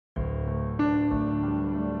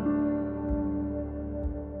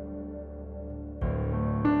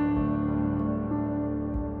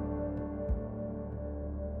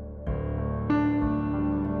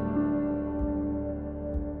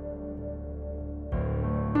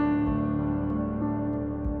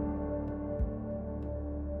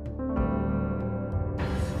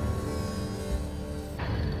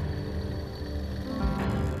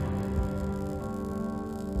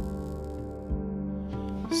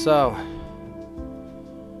So,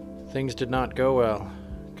 things did not go well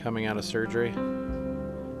coming out of surgery.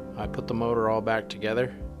 I put the motor all back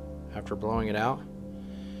together after blowing it out,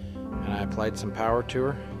 and I applied some power to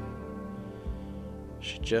her.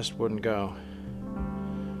 She just wouldn't go.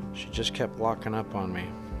 She just kept locking up on me.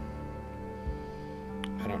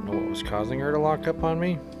 I don't know what was causing her to lock up on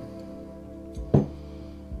me.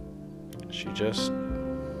 She just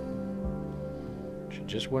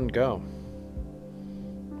wouldn't go.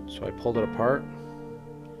 So I pulled it apart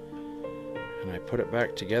and I put it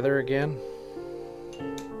back together again,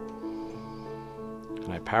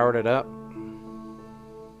 and I powered it up,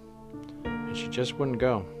 and she just wouldn't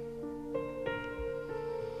go.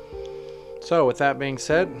 So with that being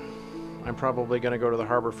said, I'm probably going to go to the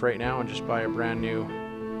Harbor Freight now and just buy a brand new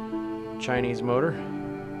Chinese motor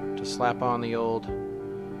to slap on the old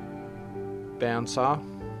bandsaw.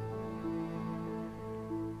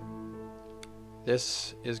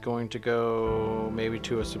 This is going to go maybe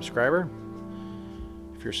to a subscriber.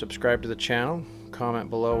 If you're subscribed to the channel, comment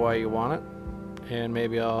below why you want it, and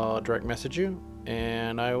maybe I'll direct message you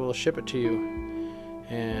and I will ship it to you,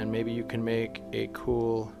 and maybe you can make a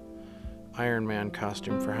cool Iron Man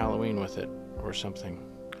costume for Halloween with it or something.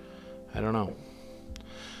 I don't know.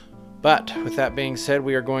 But with that being said,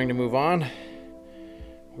 we are going to move on.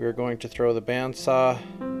 We are going to throw the bandsaw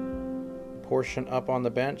portion up on the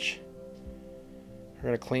bench. We're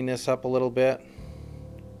going to clean this up a little bit,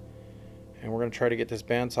 and we're going to try to get this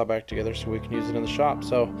bandsaw back together so we can use it in the shop.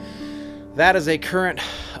 So that is a current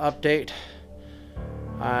update.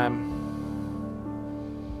 I'm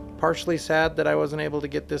partially sad that I wasn't able to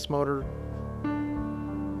get this motor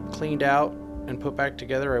cleaned out and put back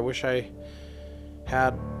together. I wish I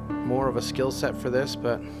had more of a skill set for this,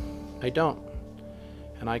 but I don't,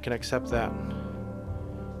 and I can accept that,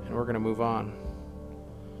 and we're going to move on.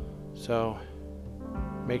 So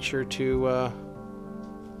make sure to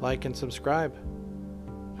like and subscribe,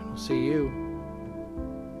 and we'll see you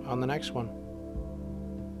on the next one.